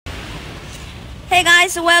Hey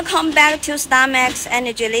guys, welcome back to StarMax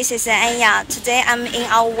Energy. This is Anya. Today I'm in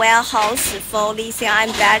our warehouse for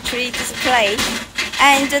lithium battery display.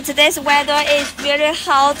 And today's weather is very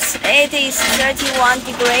hot. It is 31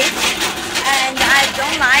 degrees. And I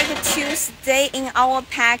don't like to stay in our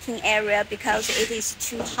packing area because it is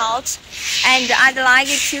too hot. And I'd like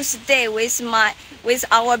to stay with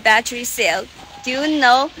our battery cell. Do you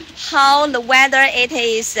know how the weather it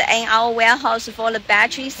is in our warehouse for the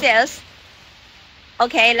battery cells?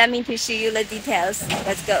 Okay, let me show you the details.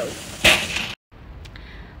 Let's go.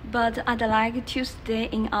 But I'd like to stay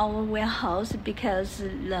in our warehouse because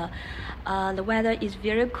the weather is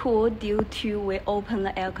very cool due to we open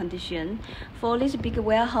the air condition. For this big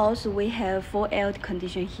warehouse, we have 4 air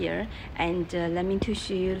condition here, and let me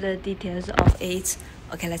show you the details of it.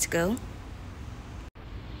 Okay, let's go.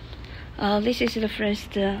 This is the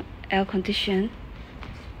first air condition.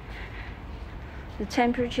 The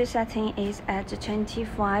temperature setting is at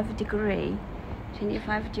 25 degrees.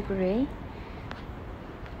 25 degrees.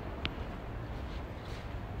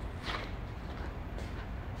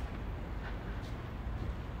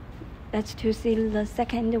 Let's to see the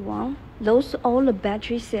second one. Those all the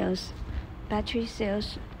battery cells,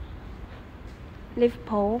 leaf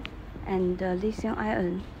pole, and lithium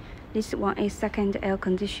ion. This one is second air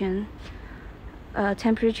condition.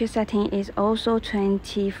 Temperature setting is also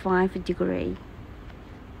 25 degrees.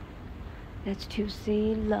 Let's to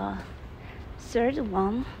see the third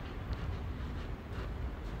one.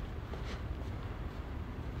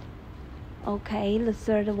 Okay, the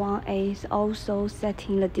third one is also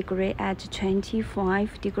setting the degree at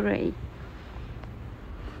 25 degrees.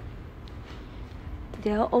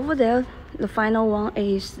 There over there, the final one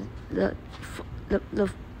is the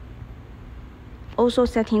also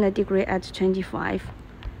setting the degree at 25.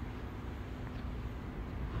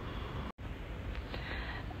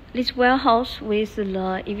 This warehouse with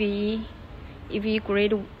the EV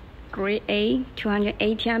grade A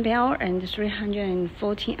 280 ampere hour and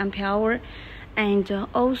 314 ampere hour, and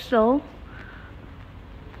also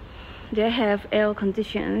they have air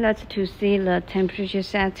condition. Let's to see the temperature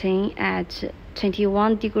setting at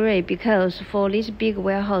 21 degrees because for this big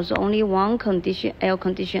warehouse only one air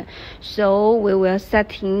condition, so we will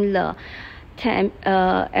setting the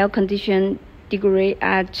air condition degree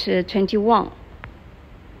at 21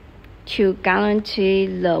 to guarantee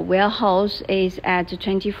the warehouse is at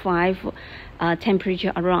 25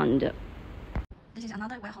 temperature around. This is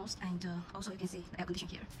another warehouse, and also you can see the air condition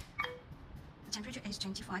here. The temperature is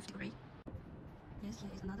 25 degrees. Yes, here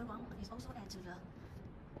is another one. It's also at the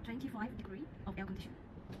 25 degree of air condition.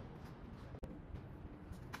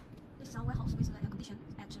 This is our warehouse with the air condition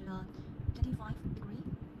at the 25 degree,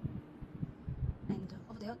 and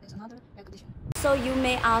over there is another air condition. So you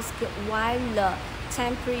may ask why the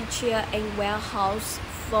temperature in warehouse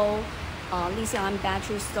for lithium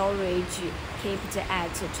battery storage kept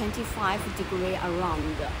at 25 degrees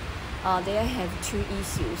around. They have 2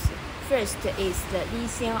 issues. First is the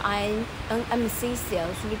lithium ion NMC cell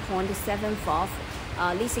 3.74.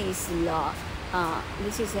 This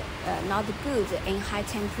is not good in high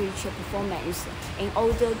temperature performance. In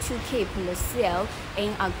order to keep the cell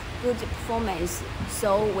in a good performance,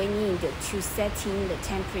 so we need to setting the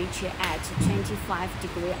temperature at 25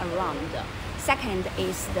 degrees around. Second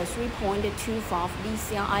is the 3.25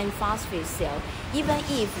 lithium iron phosphate cell. Even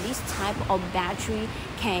if this type of battery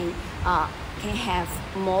can have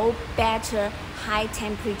more better high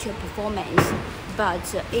temperature performance,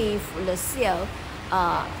 but if the cell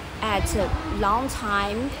at a long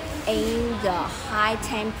time in the high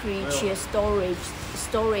temperature storage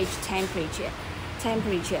temperature,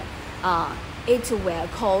 it will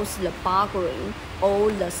cause the buggering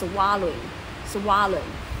or the swallowing.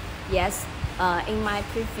 Yes, in my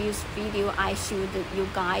previous video, I showed you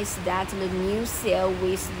guys that the new cell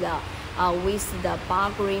with the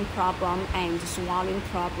buggering problem and swallowing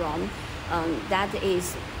problem, that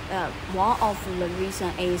is one of the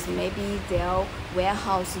reason is maybe their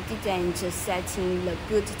warehouse didn't setting the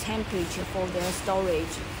good temperature for their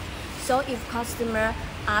storage. So if customer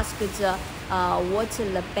asks what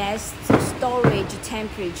the best storage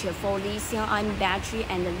temperature for lithium ion battery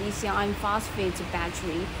and lithium ion phosphate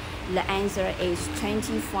battery, the answer is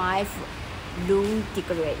 25 room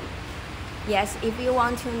degree. Yes, if you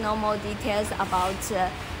want to know more details about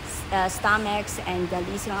StarMax and the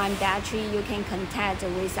lithium-ion battery, you can contact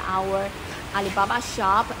with our Alibaba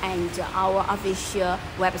shop and our official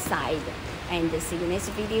website. And see you next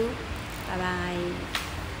video. Bye bye.